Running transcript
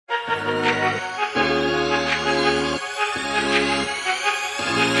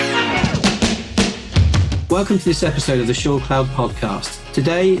Welcome to this episode of the SureCloud podcast.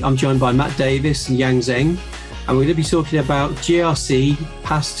 Today, I'm joined by Davies and Yang Zheng, and we're going to be talking about GRC,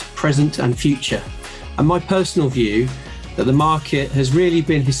 past, present, and future. And my personal view that the market has really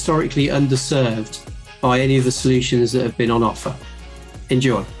been historically underserved by any of the solutions that have been on offer.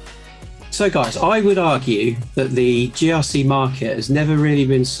 Enjoy. So guys, I would argue that the GRC market has never really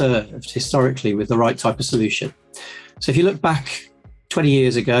been served historically with the right type of solution. So if you look back 20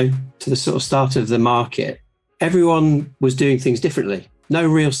 years ago to the sort of start of the market, everyone was doing things differently. No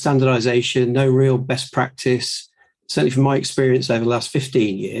real standardization, no real best practice. Certainly from my experience over the last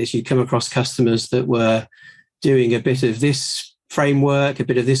 15 years, you come across customers that were doing a bit of this framework, a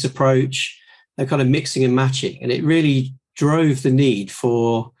bit of this approach, and kind of mixing and matching. And it really drove the need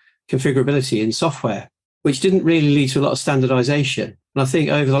for configurability in software, which didn't really lead to a lot of standardization. And I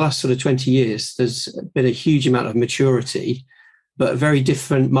think over the last sort of 20 years, there's been a huge amount of maturity, but very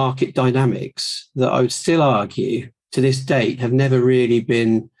different market dynamics that I would still argue to this date have never really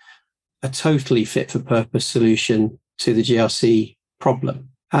been a totally fit for purpose solution to the GRC problem.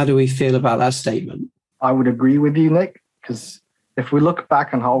 How do we feel about that statement? I would agree with you, Nick, because if we look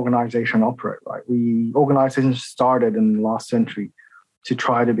back on how organizations operate, right, organizations started in the last century to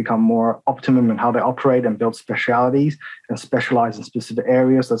try to become more optimum in how they operate and build specialities and specialize in specific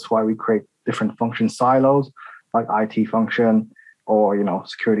areas. That's why we create different function silos like IT function or,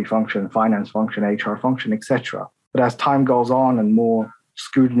 security function, finance function, HR function, etc. But as time goes on and more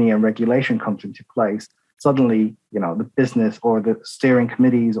scrutiny and regulation comes into place, suddenly, the business or the steering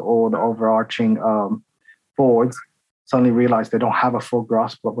committees or the overarching boards suddenly realize they don't have a full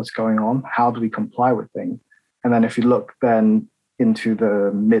grasp of what's going on. How do we comply with things? And then if you look then into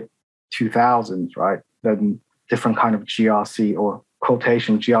the mid-2000s, right, then different kind of GRC or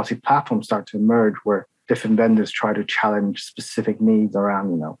quotation GRC platforms start to emerge where different vendors try to challenge specific needs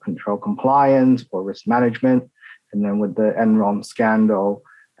around, control compliance or risk management. And then with the Enron scandal,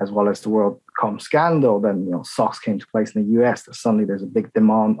 as well as the WorldCom scandal, then, SOX came to place in the US. Suddenly there's a big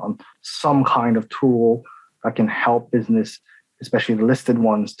demand on some kind of tool that can help business, especially the listed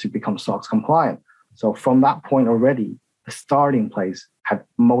ones, to become SOX compliant. So from that point already, the starting place had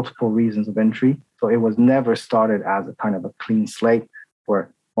multiple reasons of entry. So it was never started as a kind of a clean slate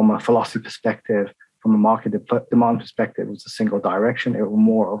where from a philosophy perspective, from a market demand perspective, it was a single direction. It was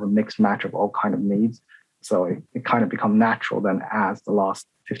more of a mixed match of all kind of needs. So it kind of become natural then as the last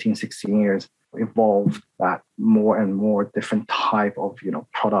 15, 16 years evolved that more and more different type of,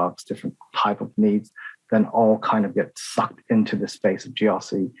 products, different type of needs, then all kind of get sucked into the space of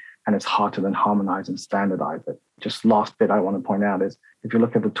GRC. And it's hard to then harmonize and standardize it. Just last bit I want to point out is if you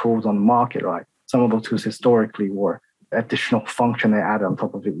look at the tools on the market, right, some of those tools historically were additional function they added on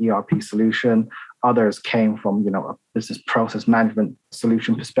top of the ERP solution. Others came from, a business process management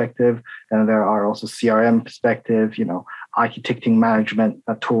solution perspective. And there are also CRM perspective, IT ticketing management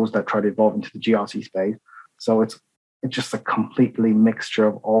tools that try to evolve into the GRC space. So it's just a completely mixture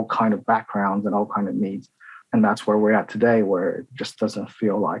of all kind of backgrounds and all kind of needs. And that's where we're at today, where it just doesn't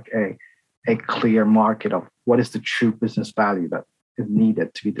feel like a clear market of what is the true business value that is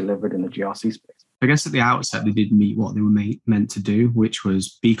needed to be delivered in the GRC space. I guess at the outset, they did meet what they were meant to do, which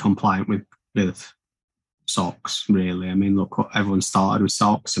was be compliant with SOX, really. I mean, look, everyone started with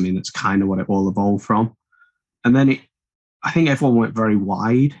SOX. I mean, that's kind of what it all evolved from. And then I think everyone went very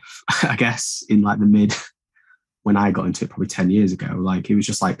wide, I guess, in like the mid, when I got into it probably 10 years ago. Like, it was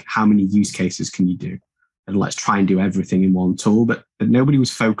just like, how many use cases can you do? And let's try and do everything in one tool. But nobody was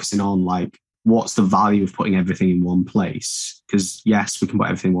focusing on like, what's the value of putting everything in one place? Because yes, we can put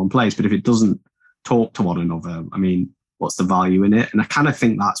everything in one place, but if it doesn't talk to one another, I mean, what's the value in it? And I kind of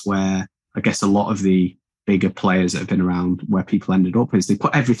think that's where I guess a lot of the bigger players that have been around, where people ended up, is they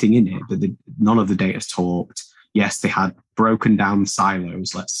put everything in it, but none of the data's talked. Yes, they had broken down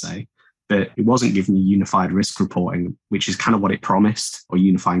silos, let's say, but it wasn't giving you unified risk reporting, which is kind of what it promised, or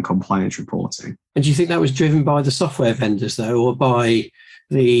unifying compliance reporting. And do you think that was driven by the software vendors, though, or by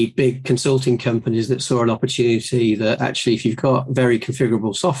the big consulting companies that saw an opportunity that actually, if you've got very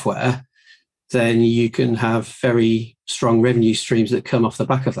configurable software, then you can have very strong revenue streams that come off the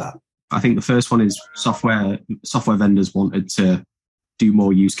back of that? I think the first one is software vendors wanted to do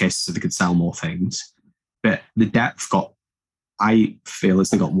more use cases so they could sell more things. But the depth I feel as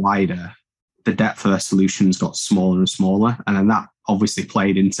they got wider, the depth of their solutions got smaller and smaller. And then that obviously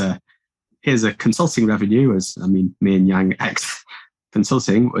played into, here's a consulting revenue, me and Yang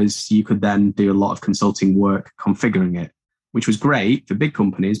consulting, was you could then do a lot of consulting work configuring it, which was great for big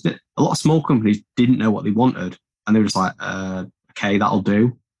companies, but a lot of small companies didn't know what they wanted. And they were just like, okay, that'll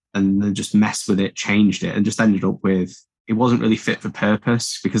do. And then just messed with it, changed it, and just ended up with it wasn't really fit for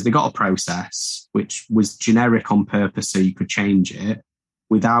purpose because they got a process which was generic on purpose so you could change it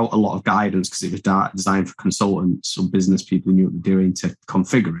without a lot of guidance because it was designed for consultants or business people who knew what they're doing to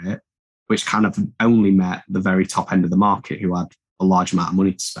configure it, which kind of only met the very top end of the market who had a large amount of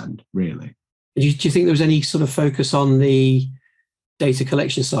money to spend, really. Do you think there was any sort of focus on the data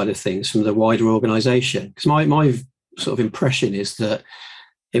collection side of things from the wider organisation? Because my sort of impression is that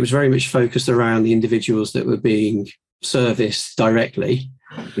it was very much focused around the individuals that were being serviced directly,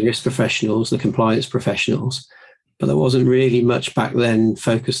 the risk professionals, the compliance professionals, but there wasn't really much back then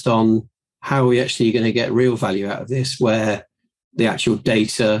focused on how are we actually going to get real value out of this, where the actual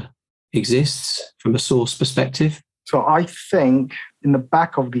data exists from a source perspective. So I think in the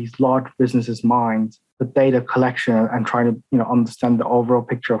back of these large businesses' minds, the data collection and trying to understand the overall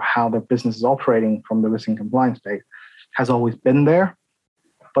picture of how their business is operating from the risk and compliance space has always been there.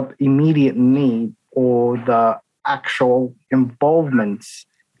 But the immediate need or the actual involvement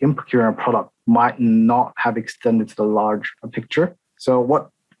in procuring a product might not have extended to the large picture. So what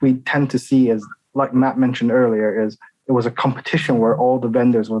we tend to see is, like Matt mentioned earlier, is it was a competition where all the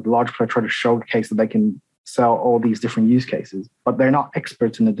vendors or the large players try to showcase that they can sell all these different use cases, but they're not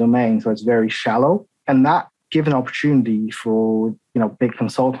experts in the domain, so it's very shallow. And that gives an opportunity for big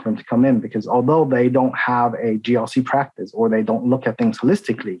consulting firms to come in, because although they don't have a GRC practice or they don't look at things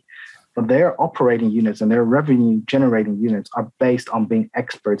holistically, but their operating units and their revenue generating units are based on being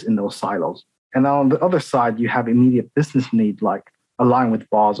experts in those silos. And on the other side, you have immediate business need, like align with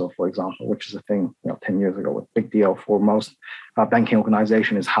Basel, for example, which is a thing 10 years ago was a big deal for most banking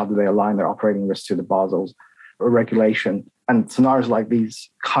organizations, is how do they align their operating risk to the Basel's regulation. And scenarios like these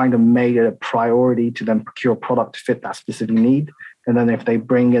kind of made it a priority to then procure a product to fit that specific need. And then if they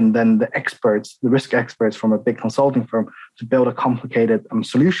bring in then the experts, the risk experts from a big consulting firm to build a complicated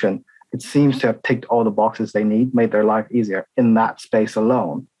solution, it seems to have ticked all the boxes they need, made their life easier in that space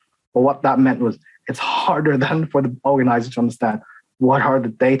alone. But what that meant was it's harder then for the organizer to understand what are the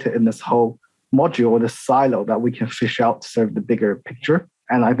data in this whole module or this silo that we can fish out to serve the bigger picture.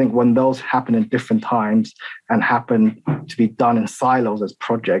 And I think when those happen in different times and happen to be done in silos as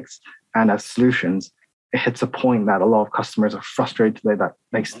projects and as solutions, it hits a point that a lot of customers are frustrated today that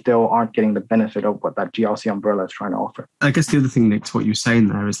they still aren't getting the benefit of what that GRC umbrella is trying to offer. I guess the other thing, Nick, to what you were saying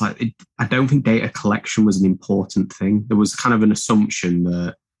there is I don't think data collection was an important thing. There was kind of an assumption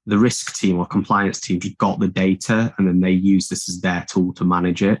that the risk team or compliance team just got the data and then they use this as their tool to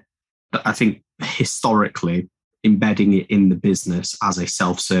manage it. But I think historically, embedding it in the business as a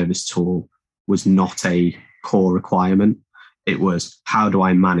self-service tool was not a core requirement. It was, how do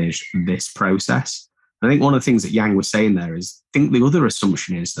I manage this process? I think one of the things that Yang was saying there is, I think the other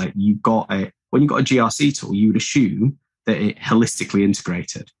assumption is that when you've got a GRC tool, you would assume that it holistically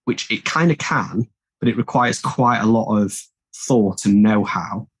integrated, which it kind of can, but it requires quite a lot of thought and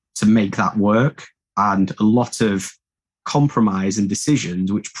know-how to make that work, and a lot of compromise and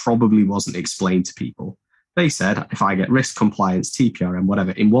decisions, which probably wasn't explained to people. They said, if I get risk compliance, TPRM,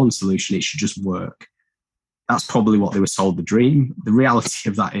 whatever, in one solution, it should just work. That's probably what they were sold the dream. The reality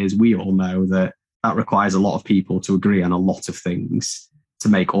of that is we all know that requires a lot of people to agree on a lot of things to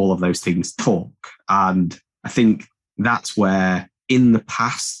make all of those things talk. And I think that's where in the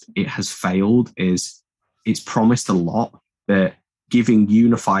past it has failed, is it's promised a lot that giving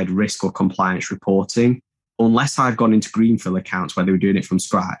unified risk or compliance reporting, unless I've gone into greenfield accounts where they were doing it from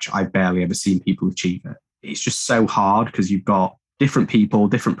scratch, I've barely ever seen people achieve it. It's just so hard because you've got different people,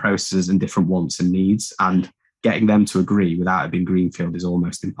 different processes and different wants and needs, and getting them to agree without it being greenfield is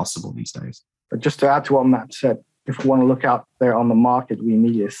almost impossible these days. But just to add to what Matt said, if we want to look out there on the market, we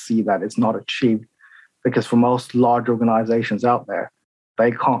immediately see that it's not achieved, because for most large organizations out there,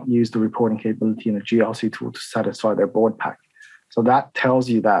 they can't use the reporting capability in a GRC tool to satisfy their board pack. So that tells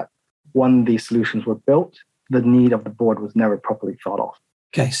you that when these solutions were built, the need of the board was never properly thought of.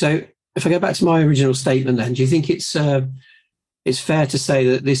 Okay, so if I go back to my original statement then, do you think it's fair to say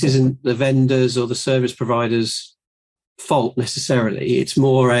that this isn't the vendors or the service providers' fault necessarily? It's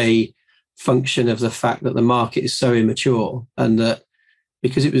more a function of the fact that the market is so immature, and that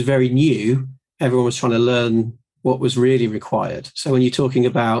because it was very new, everyone was trying to learn what was really required. So when you're talking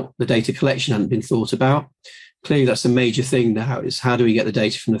about the data collection hadn't been thought about, clearly that's a major thing now, is how do we get the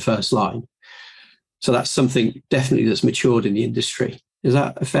data from the first line? So that's something definitely that's matured in the industry. Is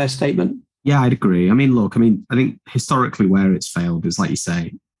that a fair statement? Yeah, I'd agree. I think historically where it's failed is, like you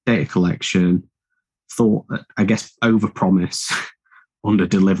say, data collection, thought, I guess, overpromise,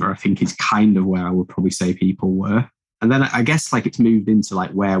 under-deliver, I think is kind of where I would probably say people were. And then I guess it's moved into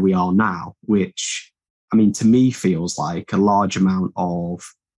where we are now, which, to me feels like a large amount of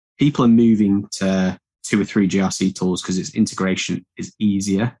people are moving to 2 or 3 GRC tools because its integration is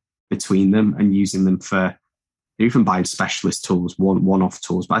easier between them, and using them for even buying specialist tools, one-off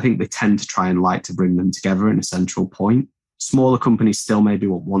tools. But I think they tend to try and like to bring them together in a central point. Smaller companies still maybe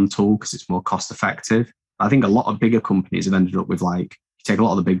want one tool because it's more cost effective. I think a lot of bigger companies have ended up with, like, you take a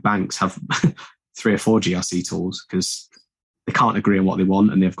lot of the big banks have 3 or 4 GRC tools because they can't agree on what they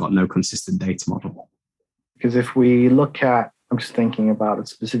want and they've got no consistent data model. Because if we look at, I'm just thinking about a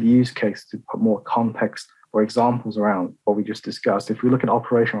specific use case to put more context or examples around what we just discussed. If we look at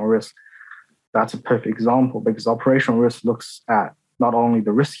operational risk, that's a perfect example, because operational risk looks at not only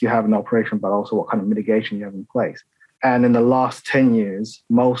the risk you have in the operation, but also what kind of mitigation you have in place. And in the last 10 years,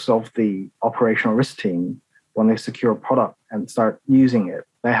 most of the operational risk team, when they secure a product and start using it,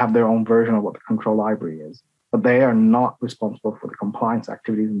 they have their own version of what the control library is. But they are not responsible for the compliance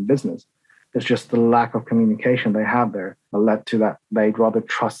activities in business. It's just the lack of communication they have there that led to that. They'd rather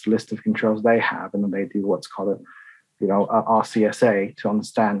trust the list of controls they have, and then they do what's called a RCSA to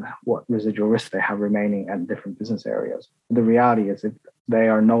understand what residual risk they have remaining at different business areas. The reality is, if they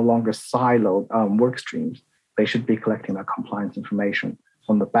are no longer siloed work streams, they should be collecting that compliance information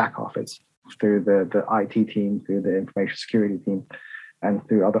from the back office through the IT team, through the information security team, and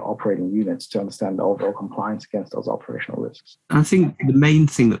through other operating units to understand the overall compliance against those operational risks. And I think the main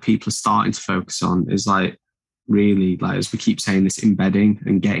thing that people are starting to focus on is, like, really, like, as we keep saying, this embedding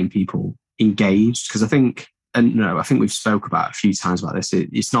and getting people engaged. Because I think we've spoke about a few times about this.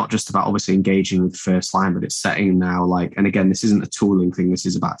 It's not just about obviously engaging with the first line, but it's setting now, like, and again, this isn't a tooling thing. This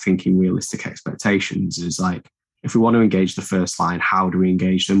is about thinking realistic expectations. Is like, if we want to engage the first line, how do we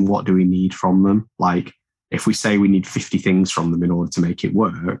engage them? What do we need from them? Like, if we say we need 50 things from them in order to make it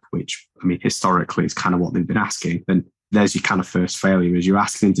work, which, I mean, historically is kind of what they've been asking, then there's your kind of first failure, is you're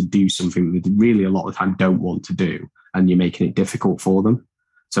asking them to do something that they really a lot of the time don't want to do, and you're making it difficult for them.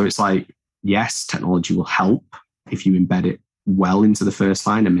 So it's like, yes, technology will help if you embed it well into the first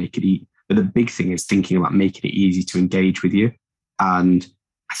line and make it easy. But the big thing is thinking about making it easy to engage with you. And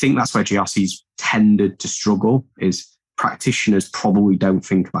I think that's where GRCs tended to struggle, is practitioners probably don't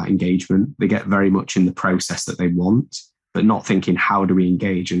think about engagement. They get very much in the process that they want, but not thinking, how do we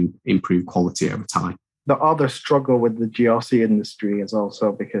engage and improve quality over time? The other struggle with the GRC industry is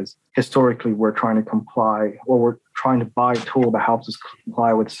also because historically we're trying to comply, or we're trying to buy a tool that helps us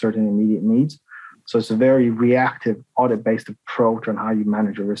comply with certain immediate needs. So it's a very reactive, audit-based approach on how you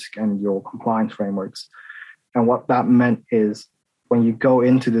manage your risk and your compliance frameworks. And what that meant is, when you go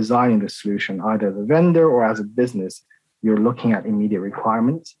into designing the solution, either as a vendor or as a business, you're looking at immediate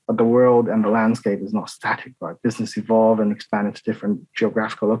requirements, but the world and the landscape is not static, right? Business evolve and expand into different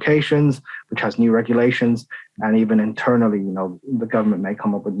geographical locations, which has new regulations. And even internally, the government may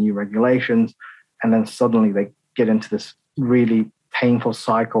come up with new regulations. And then suddenly they get into this really painful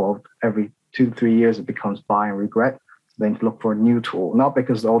cycle of every 2 to 3 years, it becomes buy and regret. They look for a new tool, not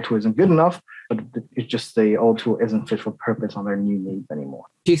because the old tool isn't good enough, but it's just the old tool isn't fit for purpose on their new needs anymore.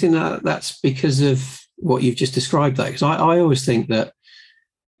 Do you think that that's because of what you've just described there? Because I always think that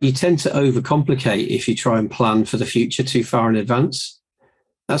you tend to overcomplicate if you try and plan for the future too far in advance.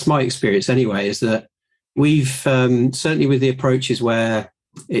 That's my experience anyway, is that we've certainly with the approaches where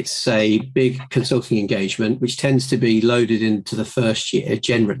it's a big consulting engagement, which tends to be loaded into the first year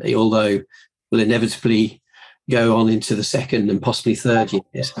generally, although will inevitably go on into the second and possibly third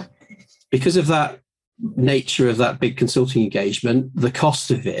years. Because of that nature of that big consulting engagement, the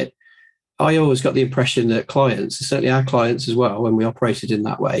cost of it, I always got the impression that clients, certainly our clients as well, when we operated in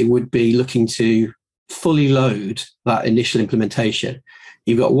that way, would be looking to fully load that initial implementation.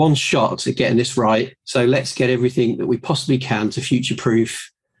 You've got one shot at getting this right, so let's get everything that we possibly can to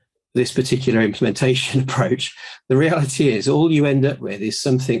future-proof this particular implementation approach. The reality is, all you end up with is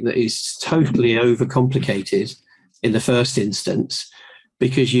something that is totally overcomplicated in the first instance,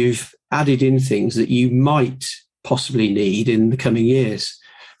 because you've added in things that you might possibly need in the coming years.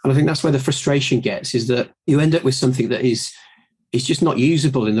 And I think that's where the frustration gets, is that you end up with something that is just not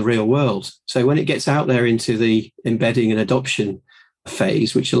usable in the real world. So when it gets out there into the embedding and adoption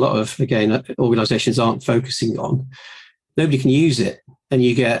phase, which a lot of, again, organizations aren't focusing on, nobody can use it. And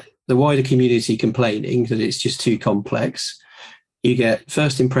you get the wider community complaining that it's just too complex. You get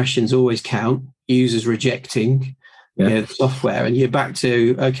first impressions always count, users rejecting the software, and you're back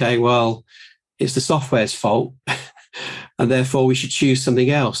to, okay, well, it's the software's fault. And therefore we should choose something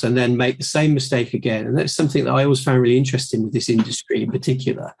else, and then make the same mistake again. And that's something that I always found really interesting with this industry in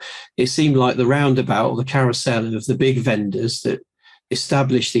particular. It seemed like the roundabout, or the carousel of the big vendors that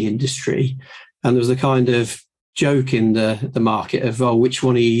established the industry. And there was a kind of joke in the market of, oh, which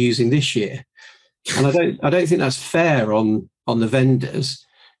one are you using this year? And I don't think that's fair on the vendors,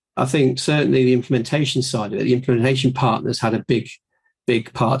 I think certainly the implementation side of it, the implementation partners had a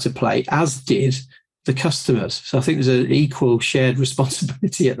big part to play, as did the customers. So I think there's an equal shared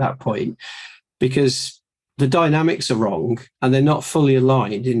responsibility at that point, because the dynamics are wrong and they're not fully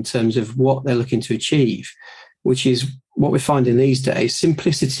aligned in terms of what they're looking to achieve, which is what we're finding these days.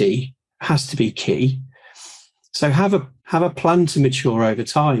 Simplicity has to be key. So have a plan to mature over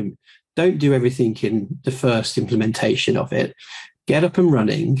time. Don't do everything in the first implementation of it. Get up and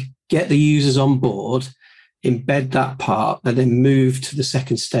running, get the users on board, embed that part, and then move to the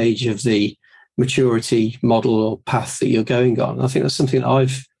second stage of the maturity model or path that you're going on. I think that's something that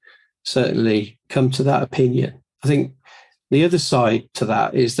I've certainly come to that opinion. I think the other side to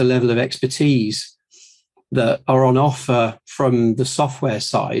that is the level of expertise that are on offer from the software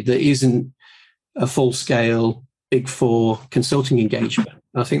side that isn't a full-scale Big Four consulting engagement.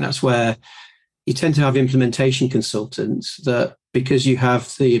 And I think that's where you tend to have implementation consultants that, because you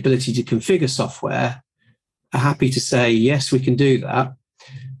have the ability to configure software, are happy to say, yes, we can do that,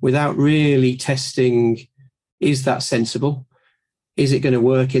 without really testing, is that sensible? Is it going to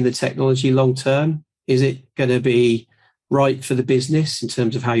work in the technology long term? Is it going to be right for the business in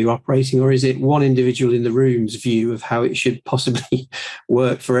terms of how you're operating? Or is it one individual in the room's view of how it should possibly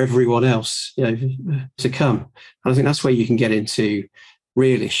work for everyone else, to come? And I think that's where you can get into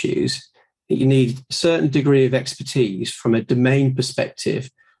real issues. You need a certain degree of expertise from a domain perspective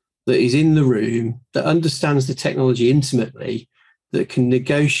that is in the room, that understands the technology intimately, that can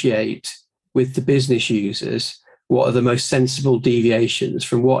negotiate with the business users what are the most sensible deviations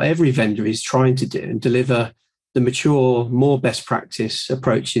from what every vendor is trying to do, and deliver the mature, more best practice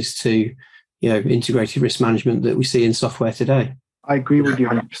approaches to integrated risk management that we see in software today. I agree with you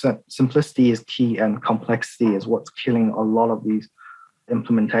 100%. Simplicity is key, and complexity is what's killing a lot of these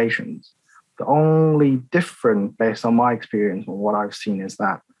implementations. The only difference, based on my experience and what I've seen, is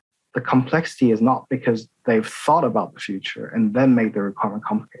that the complexity is not because they've thought about the future and then made the requirement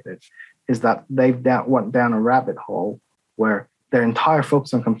complicated, is that they've went down a rabbit hole where their entire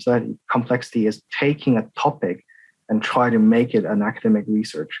focus on complexity is taking a topic and try to make it an academic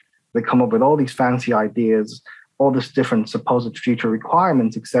research. They come up with all these fancy ideas, all this different supposed future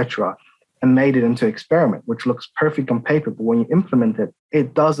requirements, etc., and made it into an experiment, which looks perfect on paper, but when you implement it,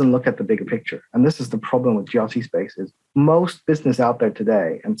 it doesn't look at the bigger picture. And this is the problem with GRC space, is most business out there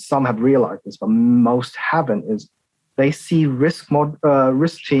today, and some have realized this, but most haven't, is they see risk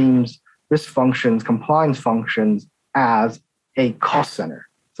teams, risk functions, compliance functions as a cost center.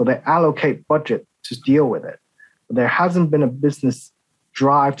 So they allocate budget to deal with it. But there hasn't been a business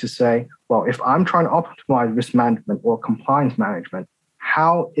drive to say, well, if I'm trying to optimize risk management or compliance management,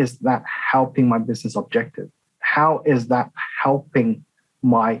 how is that helping my business objective? How is that helping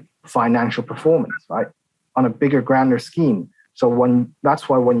my financial performance, right? On a bigger, grander scheme. So that's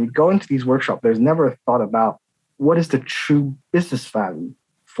why when you go into these workshops, there's never a thought about what is the true business value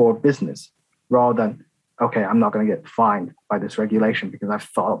for business, rather than, okay, I'm not going to get fined by this regulation because I've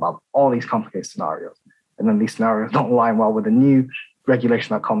thought about all these complicated scenarios. And then these scenarios don't align well with the new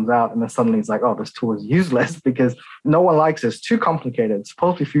regulation that comes out. And then suddenly it's like, oh, this tool is useless because no one likes it. It's too complicated. It's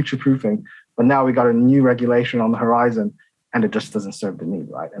supposedly future-proofing. But now we got a new regulation on the horizon and it just doesn't serve the need,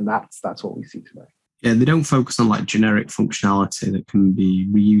 right? And that's what we see today. Yeah, they don't focus on like generic functionality that can be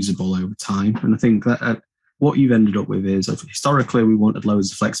reusable over time. And I think that what you've ended up with is, historically, we wanted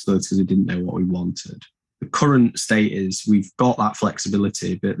loads of flexibility because we didn't know what we wanted. The current state is we've got that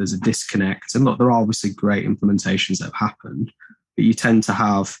flexibility, but there's a disconnect. And look, there are obviously great implementations that have happened, but you tend to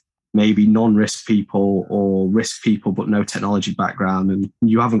have maybe non-risk people or risk people, but no technology background, and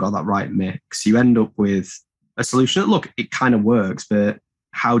you haven't got that right mix. You end up with a solution that, look, it kind of works, but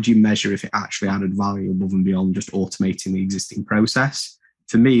how do you measure if it actually added value above and beyond just automating the existing process?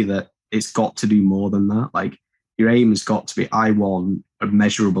 For me, that it's got to do more than that. Like, your aim has got to be, I want a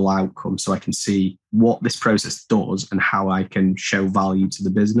measurable outcome so I can see what this process does and how I can show value to the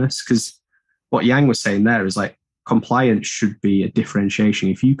business. Because what Yang was saying there is like, compliance should be a differentiation.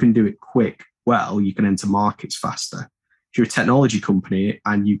 If you can do it quick, well, you can enter markets faster. If you're a technology company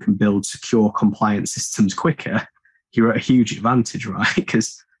and you can build secure compliance systems quicker, you're at a huge advantage, right?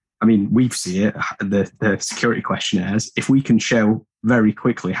 Because, I mean, we've seen it, the security questionnaires. If we can show very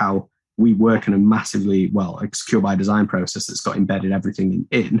quickly how we work in a massively, a secure by design process that's got embedded everything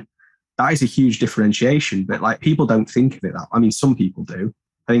in, that is a huge differentiation. But like, people don't think of it that. I mean, some people do.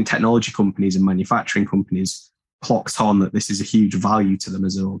 I think technology companies and manufacturing companies clocked on that this is a huge value to them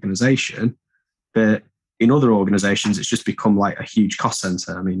as an organization. But in other organizations, it's just become like a huge cost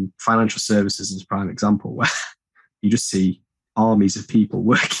center. I mean, financial services is a prime example where you just see armies of people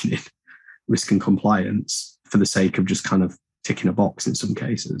working in risk and compliance for the sake of just kind of ticking a box in some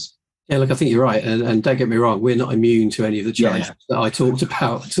cases. Yeah, look, I think you're right. And don't get me wrong, we're not immune to any of the challenges that I talked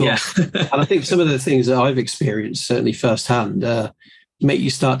about at all. Yeah. And I think some of the things that I've experienced, certainly firsthand, make you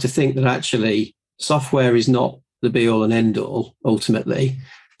start to think that actually software is not the be all and end all, ultimately,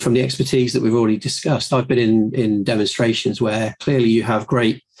 from the expertise that we've already discussed. I've been in demonstrations where clearly you have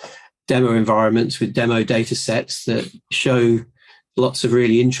great demo environments with demo data sets that show lots of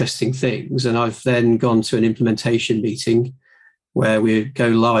really interesting things. And I've then gone to an implementation meeting where we go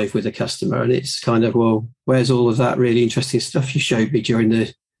live with a customer, and it's kind of, well, where's all of that really interesting stuff you showed me during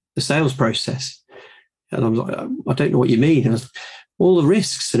the sales process? And I'm like, I don't know what you mean. And all the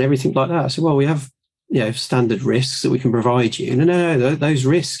risks and everything like that. I said, well, we have, standard risks that we can provide you. No, those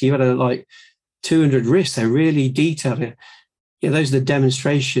risks, you had like 200 risks. They're really detailed. Yeah, those are the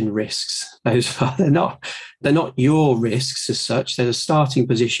demonstration risks. They're not your risks as such. They're a starting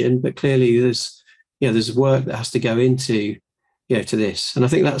position, but clearly there's work that has to go into to this. And I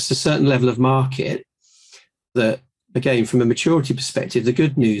think that's a certain level of market that, again, from a maturity perspective, the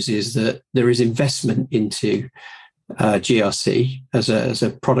good news is that there is investment into GRC as a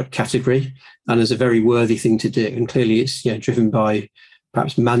product category and as a very worthy thing to do. And clearly it's driven by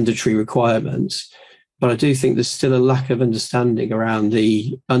perhaps mandatory requirements. But I do think there's still a lack of understanding around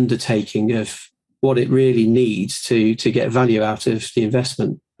the undertaking of what it really needs to get value out of the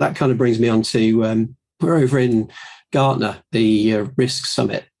investment. That kind of brings me on to, we're over in Gartner, the Risk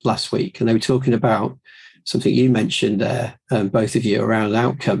Summit last week, and they were talking about something you mentioned there, both of you, around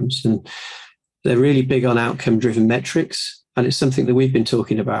outcomes. And they're really big on outcome-driven metrics. And it's something that we've been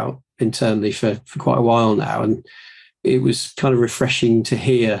talking about internally for quite a while now. And it was kind of refreshing to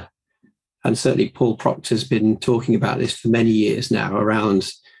hear. And certainly Paul Proctor's been talking about this for many years now, around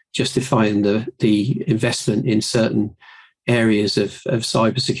justifying the investment in certain areas of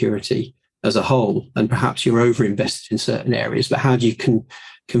cybersecurity as a whole. And perhaps you're over-invested in certain areas, but how do you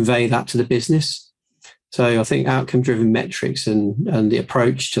convey that to the business? So I think outcome-driven metrics and the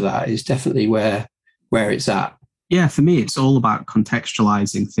approach to that is definitely where it's at. Yeah, for me, it's all about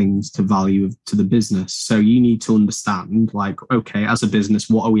contextualizing things to value to the business. So you need to understand, like, okay, as a business,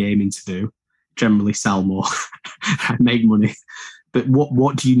 what are we aiming to do? Generally sell more and make money. But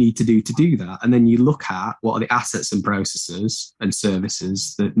what do you need to do that? And then you look at what are the assets and processes and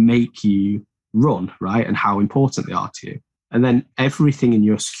services that make you run, right? And how important they are to you. And then everything in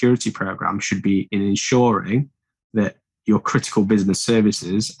your security program should be in ensuring that your critical business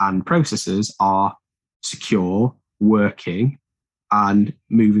services and processes are secure, working, and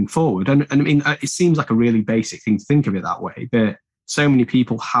moving forward. And I mean, it seems like a really basic thing to think of it that way, but so many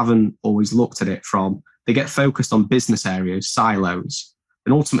people haven't always looked at it from, they get focused on business areas, silos.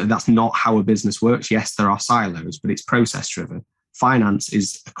 And ultimately, that's not how a business works. Yes, there are silos, but it's process driven. Finance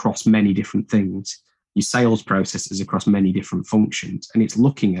is across many different things. Your sales process is across many different functions. And it's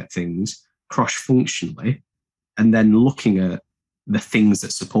looking at things cross-functionally and then looking at the things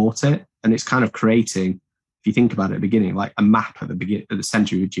that support it. And it's kind of creating, if you think about it at the beginning, like a map at the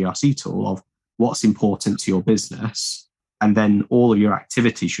center of your GRC tool of what's important to your business. And then all of your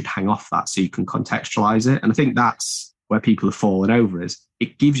activity should hang off that so you can contextualize it. And I think that's where people have fallen over, is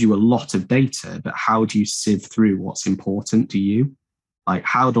it gives you a lot of data, but how do you sieve through what's important to you? Like,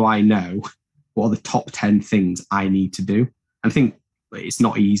 how do I know what are the top 10 things I need to do? And I think it's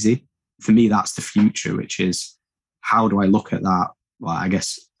not easy. For me, that's the future, which is how do I look at that, well, I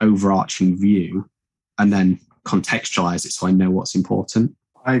guess, overarching view and then contextualize it so I know what's important.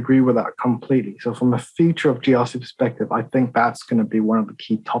 I agree with that completely. So from a future of GRC perspective, I think that's going to be one of the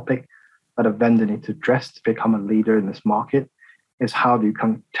key topics that a vendor needs to address to become a leader in this market, is how do you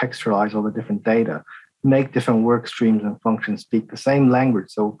contextualize all the different data, make different work streams and functions speak the same language.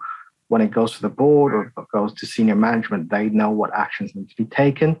 So when it goes to the board or goes to senior management, they know what actions need to be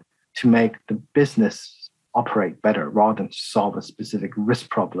taken to make the business operate better rather than solve a specific risk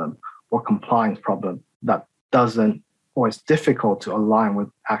problem or compliance problem that doesn't, or it's difficult to align with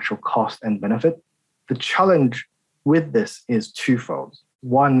actual cost and benefit. The challenge with this is twofold.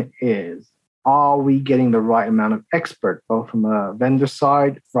 One is, are we getting the right amount of expert, both from a vendor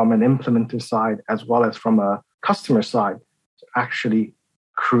side, from an implementer side, as well as from a customer side, to actually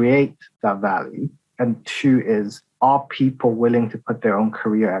create that value? And two is, are people willing to put their own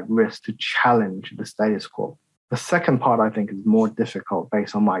career at risk to challenge the status quo? The second part, I think, is more difficult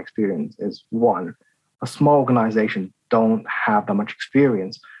based on my experience, is one, a small organization don't have that much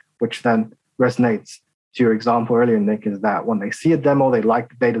experience, which then resonates to your example earlier, Nick, is that when they see a demo, they like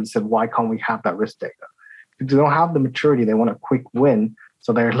the data, they said, why can't we have that risk data? If they don't have the maturity, they want a quick win.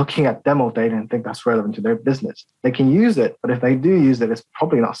 So they're looking at demo data and think that's relevant to their business. They can use it, but if they do use it, it's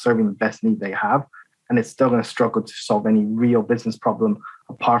probably not serving the best need they have. and it's still going to struggle to solve any real business problem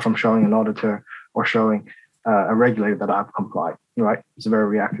apart from showing an auditor or showing a regulator that I've complied, right? It's a very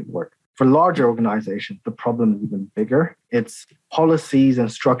reactive work. For larger organizations, the problem is even bigger. Its policies and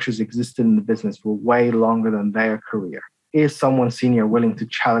structures existed in the business for way longer than their career. Is someone senior willing to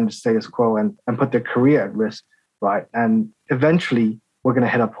challenge the status quo and put their career at risk, right? And eventually, we're going to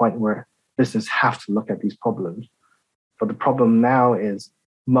hit a point where business have to look at these problems. But the problem now is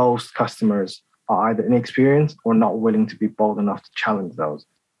most customers are either inexperienced or not willing to be bold enough to challenge those.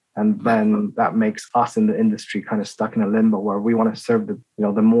 And then that makes us in the industry kind of stuck in a limbo where we want to serve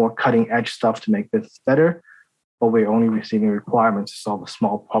the more cutting edge stuff to make business better, but we're only receiving requirements to solve a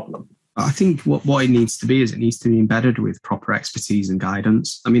small problem. I think what it needs to be is it needs to be embedded with proper expertise and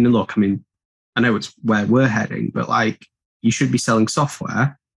guidance. I know it's where we're heading, but you should be selling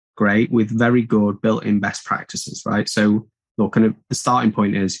software, great, with very good built-in best practices, right? So kind of the starting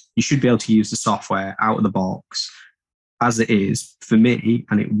point is you should be able to use the software out of the box as it is for me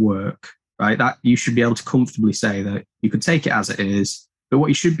and it work, right? That you should be able to comfortably say that you could take it as it is, but what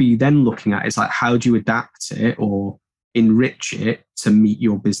you should be then looking at is how do you adapt it or enrich it to meet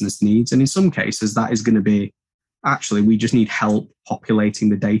your business needs? And in some cases, that is going to be, actually, we just need help populating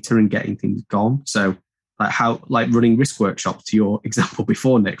the data and getting things gone. So running risk workshops, to your example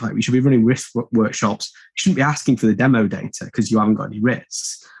before, Nick, we should be running risk workshops. You shouldn't be asking for the demo data because you haven't got any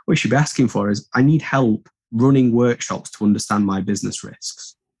risks. What you should be asking for is, I need help running workshops to understand my business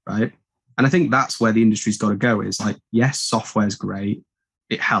risks, right? And I think that's where the industry's got to go is yes, software's great.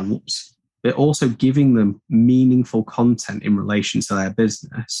 It helps, but also giving them meaningful content in relation to their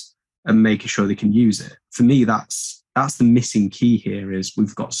business and making sure they can use it. For me, that's the missing key here is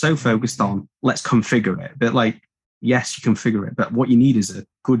we've got so focused on let's configure it. But yes, you configure it, but what you need is a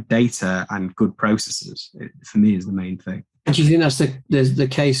good data and good processes. It, for me, is the main thing. And do you think that's the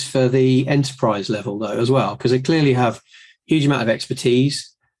case for the enterprise level though as well? Because they clearly have a huge amount of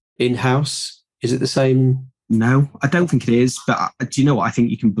expertise in-house. Is it the same? No, I don't think it is. But do you know what? I think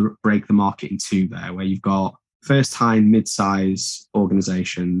you can break the market in two there, where you've got first-time, mid-size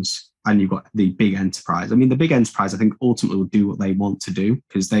organizations and you've got the big enterprise. I mean, the big enterprise, I think, ultimately will do what they want to do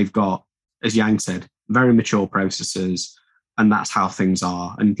because they've got, as Yang said, very mature processes, and that's how things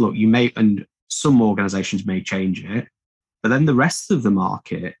are. And look, and some organizations may change it, but then the rest of the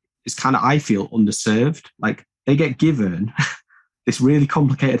market is kind of, I feel, underserved. They get given this really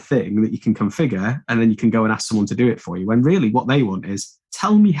complicated thing that you can configure, and then you can go and ask someone to do it for you. When really what they want is,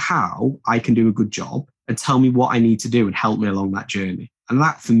 tell me how I can do a good job and tell me what I need to do and help me along that journey. And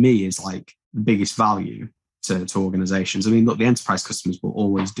that for me is the biggest value to organizations. I mean, look, the enterprise customers will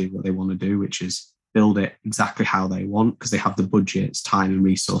always do what they want to do, which is build it exactly how they want because they have the budgets, time and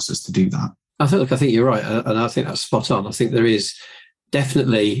resources to do that. I think you're right. And I think that's spot on. I think there is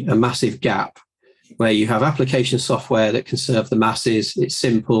definitely a massive gap where you have application software that can serve the masses. It's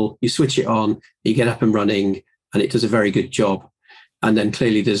simple. You switch it on, you get up and running, and it does a very good job. And then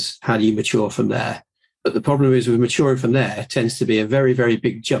clearly there's how do you mature from there? But the problem is with maturing from there tends to be a very, very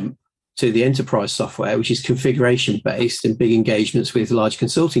big jump to the enterprise software, which is configuration based and big engagements with large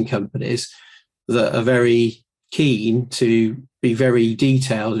consulting companies that are very keen to be very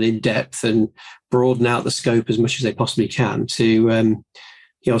detailed and in depth and broaden out the scope as much as they possibly can to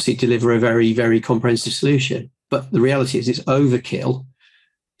obviously deliver a very, very comprehensive solution. But the reality is it's overkill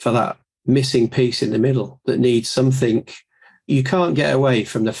for that missing piece in the middle that needs something. You can't get away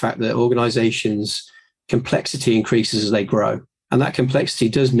from the fact that organizations' complexity increases as they grow. And that complexity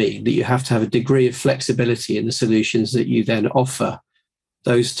does mean that you have to have a degree of flexibility in the solutions that you then offer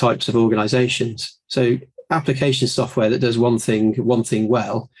those types of organizations. So application software that does one thing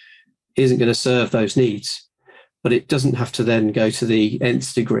well isn't going to serve those needs. But it doesn't have to then go to the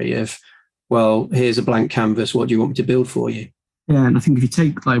nth degree of, well, here's a blank canvas. What do you want me to build for you? Yeah, and I think if you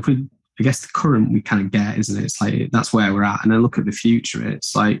take, I guess the current we kind of get, isn't it? It's that's where we're at. And then look at the future.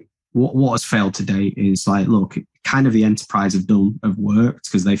 It's what has failed to date is look, kind of the enterprise have worked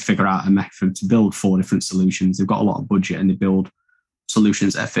because they figure out a method to build 4 different solutions. They've got a lot of budget and they build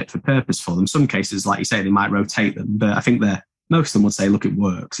solutions that are fit for purpose for them. Some cases, like you say, they might rotate them, but I think most of them would say, look, it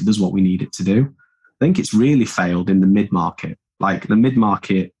works. It does what we need it to do. I think it's really failed in the mid-market. The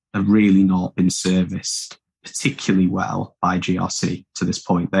mid-market have really not been serviced particularly well by GRC to this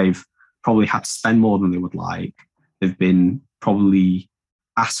point. They've probably had to spend more than they would like. They've been probably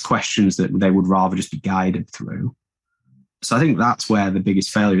asked questions that they would rather just be guided through. So I think that's where the biggest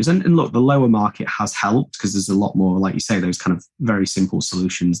failure is. And look, the lower market has helped because there's a lot more, like you say, those kind of very simple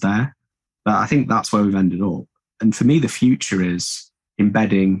solutions there. But I think that's where we've ended up. And for me, the future is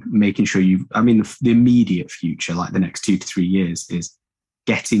embedding, making sure the immediate future, like the next 2 to 3 years, is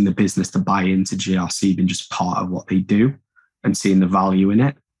getting the business to buy into GRC being just part of what they do and seeing the value in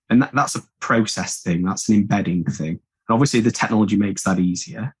it. And that's a process thing. That's an embedding thing. And obviously the technology makes that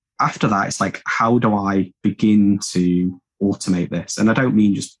easier. After that, it's like, how do I begin to automate this? And I don't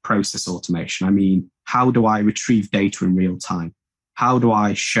mean just process automation. I mean, how do I retrieve data in real time? How do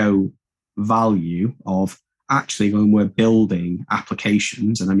I show value of actually when we're building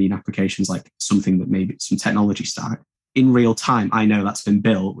applications, and I mean applications like something that maybe some technology stack, in real time, I know that's been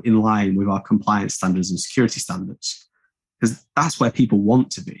built in line with our compliance standards and security standards. Because that's where people want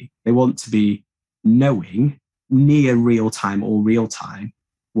to be. They want to be knowing near real time or real time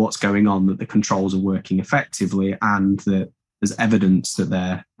what's going on, that the controls are working effectively, and that there's evidence that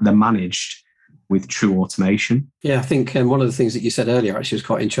they're managed with true automation. Yeah, I think one of the things that you said earlier actually was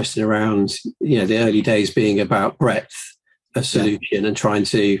quite interesting around, the early days being about breadth of solution and trying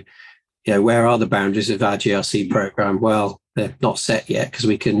to, where are the boundaries of our GRC program? Well, they're not set yet because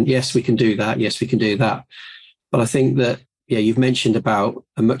we can do that. Yes, we can do that. But I think that, you've mentioned about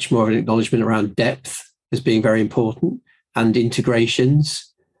a much more of an acknowledgement around depth as being very important, and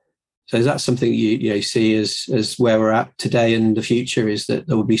integrations. So is that something you see as where we're at today and the future, is that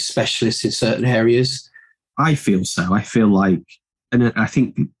there will be specialists in certain areas? I feel so. I feel like, and I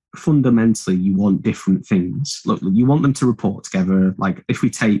think fundamentally you want different things. Look, you want them to report together. Like if we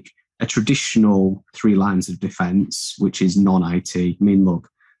take a traditional 3 lines of defense, which is non-IT, I mean, look,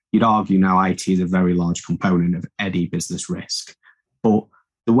 you'd argue now IT is a very large component of any business risk, but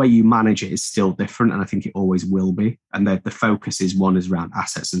the way you manage it is still different, and I think it always will be. And the focus is, one is around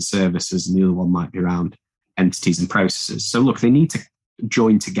assets and services, and the other one might be around entities and processes. So look, they need to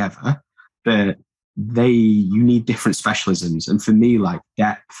join together, but you need different specialisms. And for me, like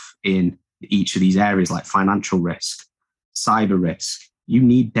depth in each of these areas, like financial risk, cyber risk, you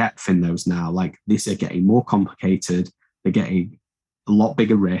need depth in those now. Like these are getting more complicated, they're getting a lot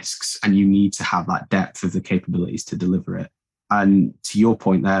bigger risks, and you need to have that depth of the capabilities to deliver it. And to your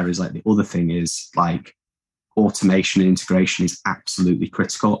point there is like the other thing is like automation and integration is absolutely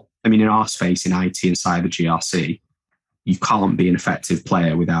critical. I mean, in our space, in IT and cyber GRC, you can't be an effective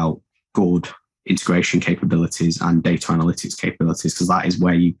player without good integration capabilities and data analytics capabilities, because that is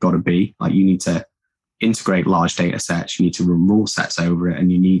where you've got to be. Like you need to integrate large data sets, you need to run rule sets over it, and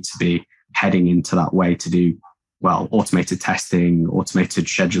you need to be heading into that way to do, well, automated testing, automated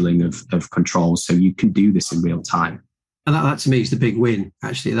scheduling of controls, so you can do this in real time. And that to me is the big win,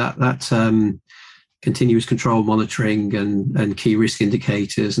 actually, that continuous control monitoring and key risk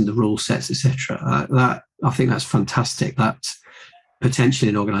indicators and the rule sets, etc. That I think that's fantastic. That's potentially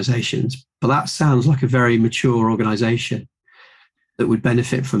in organizations, but that sounds like a very mature organization that would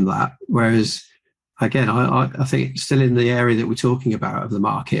benefit from that. Whereas, again, I think still in the area that we're talking about of the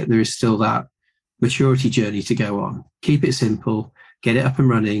market, there is still that maturity journey to go on. Keep it simple, get it up and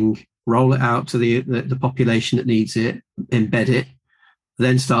running, roll it out to the population that needs it, embed it,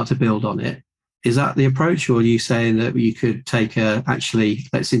 then start to build on it. Is that the approach, or are you saying that you could take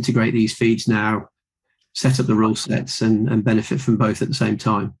let's integrate these feeds now, set up the rule sets and benefit from both at the same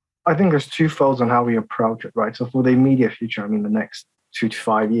time? I think there's two folds on how we approach it, right? So for the immediate future, I mean, the next 2 to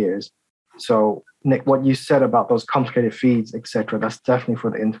 5 years. So Nick, what you said about those complicated feeds, etc., that's definitely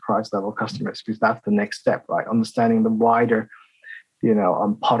for the enterprise level customers, because that's the next step, right? Understanding the wider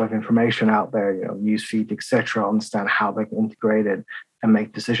pot of information out there, news feed, etc., understand how they can integrate it and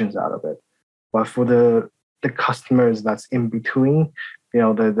make decisions out of it. But for the customers that's in between,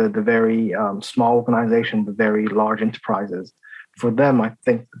 the very small organization, the very large enterprises, for them, I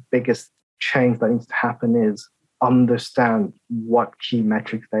think the biggest change that needs to happen is understand what key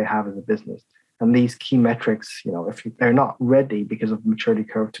metrics they have as a business. And these key metrics, if they're not ready because of the maturity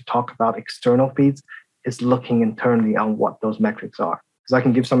curve to talk about external feeds, is looking internally on what those metrics are. Because I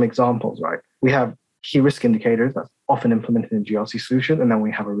can give some examples, right? We have key risk indicators that's often implemented in GRC solution, and then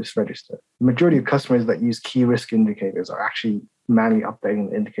we have a risk register. The majority of customers that use key risk indicators are actually manually updating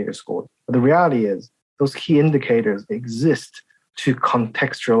the indicator score. But the reality is those key indicators exist to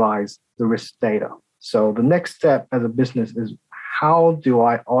contextualize the risk data. So the next step as a business is, how do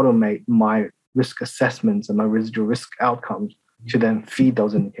I automate my risk assessments and my residual risk outcomes to then feed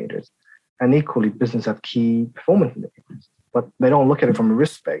those indicators? And equally, business have key performance indicators, but they don't look at it from a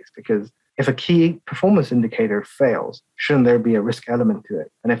risk space, because if a key performance indicator fails, shouldn't there be a risk element to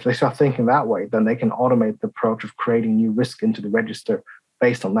it? And if they start thinking that way, then they can automate the approach of creating new risk into the register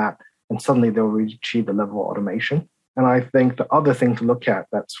based on that. And suddenly they'll achieve the level of automation. And I think the other thing to look at,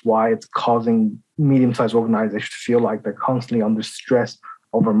 that's why it's causing medium-sized organizations to feel like they're constantly under stress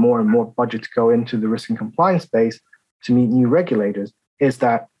over more and more budget to go into the risk and compliance space to meet new regulators, is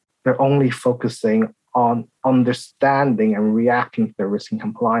that they're only focusing on understanding and reacting to the risk and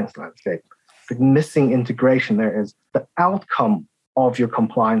compliance landscape. The missing integration there is the outcome of your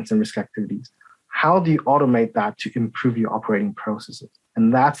compliance and risk activities. How do you automate that to improve your operating processes?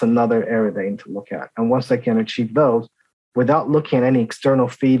 And that's another area they need to look at. And once they can achieve those, without looking at any external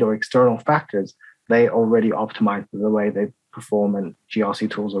feed or external factors, they already optimize the way they perform, and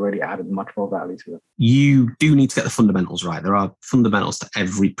GRC tools already added much more value to it. You do need to get the fundamentals right. There are fundamentals to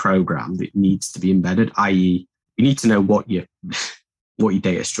every program that needs to be embedded, i.e. you need to know what your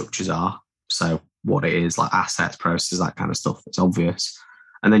data structures are. So what it is, like assets, processes, that kind of stuff. It's obvious.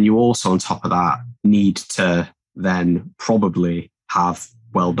 And then you also, on top of that, need to then probably have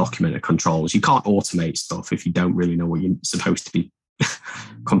well-documented controls. You can't automate stuff if you don't really know what you're supposed to be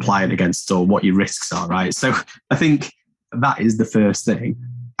compliant against or what your risks are, right? So I think that is the first thing.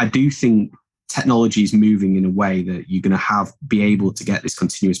 I do think technology is moving in a way that you're going to be able to get this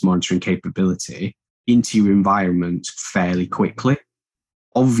continuous monitoring capability into your environment fairly quickly.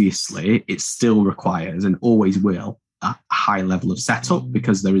 Obviously, it still requires and always will a high level of setup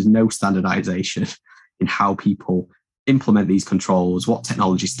because there is no standardization in how people implement these controls, what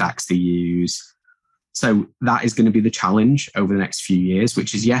technology stacks they use. So that is going to be the challenge over the next few years,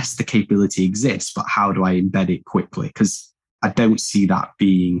 which is, yes, the capability exists, but how do I embed it quickly? Because I don't see that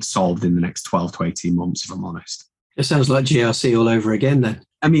being solved in the next 12 to 18 months, if I'm honest. It sounds like GRC all over again then.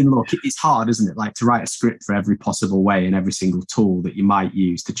 I mean, look, it's hard, isn't it? Like to write a script for every possible way in every single tool that you might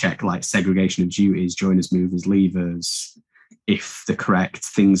use to check like segregation of duties, joiners, movers, leavers, if the correct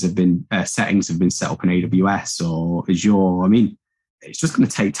things have been, settings have been set up in AWS or Azure. I mean, it's just going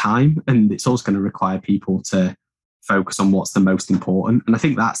to take time, and it's also going to require people to focus on what's the most important. And I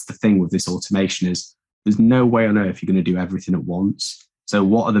think that's the thing with this automation is there's no way on earth you're going to do everything at once. So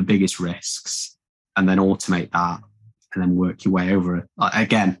what are the biggest risks? And then automate that and then work your way over it.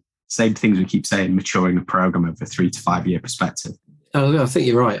 Again, same things we keep saying, maturing a program over a 3 to 5 year perspective. I think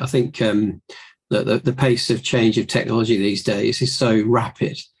you're right. I think the pace of change of technology these days is so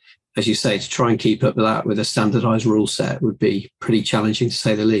rapid. As you say, to try and keep up with that with a standardized rule set would be pretty challenging to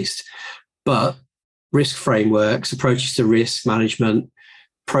say the least. But risk frameworks, approaches to risk management,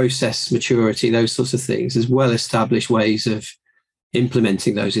 process maturity, those sorts of things, as well-established ways of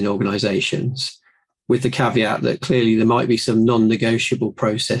implementing those in organizations, with the caveat that clearly there might be some non-negotiable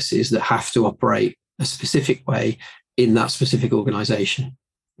processes that have to operate a specific way in that specific organization.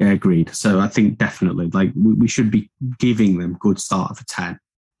 Yeah, agreed. So I think definitely like we should be giving them good starter for 10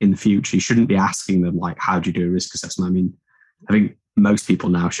 in the future. You shouldn't be asking them like, how do you do a risk assessment? I mean, I think most people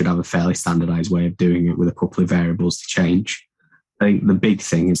now should have a fairly standardized way of doing it with a couple of variables to change. I think the big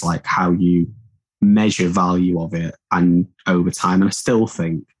thing is like how you measure value of it and over time. And I still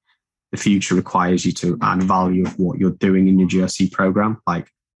think the future requires you to add value of what you're doing in your GRC program. Like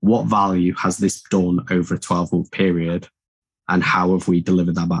what value has this done over a 12-month period and how have we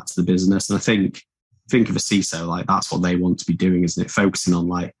delivered that back to the business? And I think of a CISO, like that's what they want to be doing, isn't it? Focusing on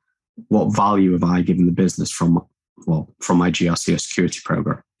like, what value have I given the business from my GRC or security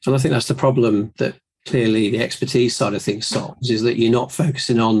program? And I think that's the problem that clearly the expertise side of things solves, is that you're not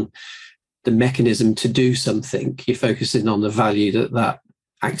focusing on the mechanism to do something. You're focusing on the value that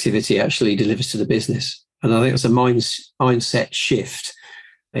activity actually delivers to the business. And I think it's a mindset shift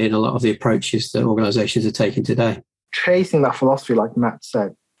in a lot of the approaches that organizations are taking today. Chasing that philosophy, like Matt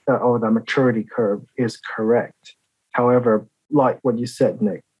said, or the maturity curve is correct. However, like what you said,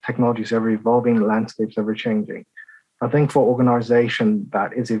 Nick, technology is ever evolving, the landscape's ever changing. I think for organization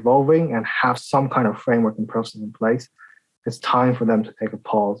that is evolving and have some kind of framework and process in place, it's time for them to take a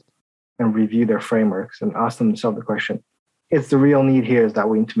pause and review their frameworks and ask themselves the question, is the real need here is that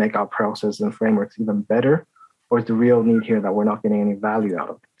we need to make our process and frameworks even better, or is the real need here that we're not getting any value out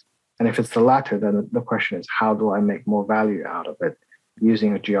of it? And if it's the latter, then the question is, how do I make more value out of it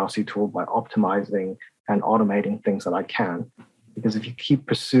using a GRC tool by optimizing and automating things that I can? Because if you keep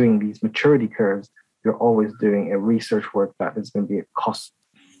pursuing these maturity curves, you're always doing a research work that is going to be cost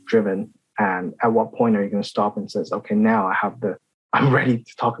driven. And at what point are you going to stop and says, okay, now I'm ready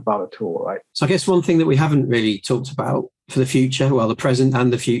to talk about a tool, right? So I guess one thing that we haven't really talked about for the future, well, the present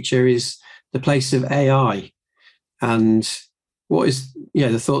and the future, is the place of AI. And what is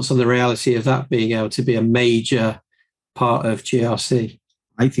the thoughts on the reality of that being able to be a major part of GRC?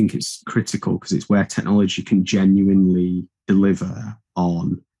 I think it's critical because it's where technology can genuinely deliver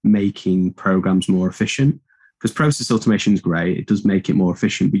on making programs more efficient. Because process automation is great, it does make it more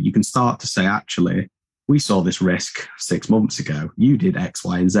efficient, but you can start to say, actually, we saw this risk 6 months ago. You did X,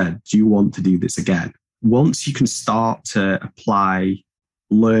 Y, and Z. Do you want to do this again? Once you can start to apply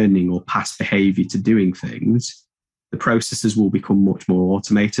learning or past behavior to doing things, the processes will become much more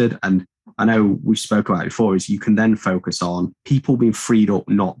automated. And I know we spoke about it before, is you can then focus on people being freed up,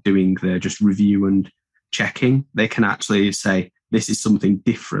 not doing the just review and checking. They can actually say, this is something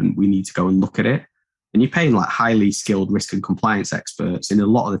different. We need to go and look at it. And you're paying like highly skilled risk and compliance experts in a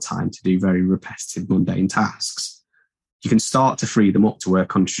lot of the time to do very repetitive, mundane tasks. You can start to free them up to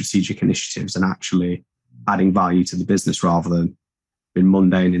work on strategic initiatives and actually adding value to the business rather than being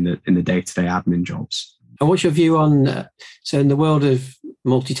mundane in the day-to-day admin jobs. And what's your view on, so in the world of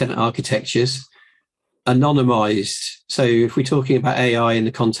multi-tenant architectures, anonymized, so if we're talking about AI in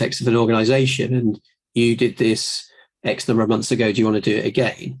the context of an organization and you did this X number of months ago, do you want to do it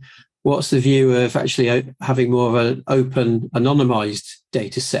again? What's the view of actually having more of an open, anonymized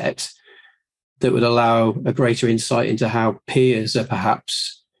data set that would allow a greater insight into how peers are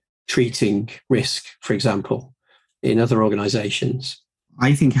perhaps treating risk, for example, in other organizations?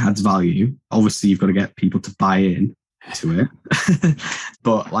 I think it adds value. Obviously, you've got to get people to buy in to it.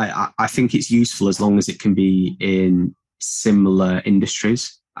 But like, I think it's useful as long as it can be in similar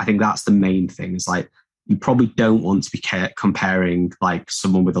industries. I think that's the main thing, is like, you probably don't want to be comparing like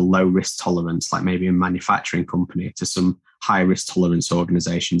someone with a low risk tolerance, like maybe a manufacturing company, to some high risk tolerance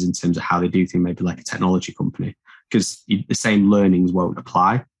organizations in terms of how they do things, maybe like a technology company, because the same learnings won't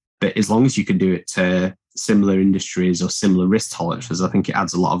apply. But as long as you can do it to similar industries or similar risk tolerances, I think it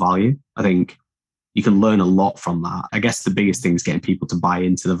adds a lot of value. I think you can learn a lot from that. I guess the biggest thing is getting people to buy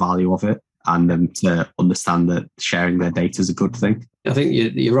into the value of it and them to understand that sharing their data is a good thing. I think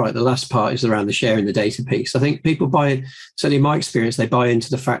you're right. The last part is around the sharing the data piece. I think people buy, certainly in my experience, they buy into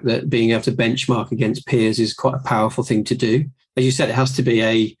the fact that being able to benchmark against peers is quite a powerful thing to do. As you said, it has to be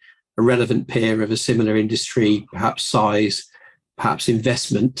a relevant peer of a similar industry, perhaps size, perhaps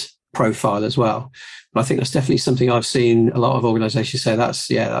investment profile as well. But I think that's definitely something I've seen a lot of organizations say,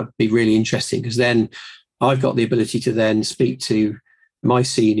 that'd be really interesting, because then I've got the ability to then speak to my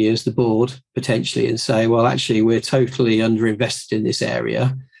seniors, the board, potentially, and say, well, actually, we're totally underinvested in this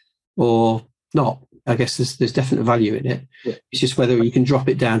area, or not. I guess there's definite value in it. Yeah. It's just whether you can drop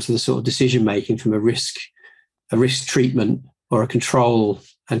it down to the sort of decision making from a risk treatment or a control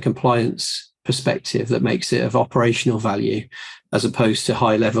and compliance perspective that makes it of operational value, as opposed to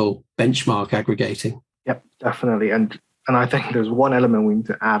high level benchmark aggregating. Yep, definitely. And I think there's one element we need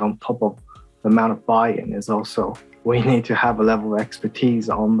to add on top of the amount of buy-in is also we need to have a level of expertise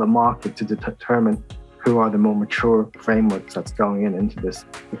on the market to determine who are the more mature frameworks that's going into this,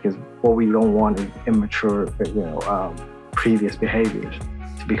 because what we don't want is immature, previous behaviors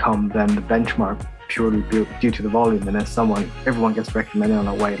to become then the benchmark purely due to the volume, and then everyone gets recommended on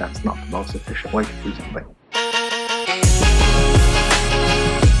a way that's not the most efficient way to do something.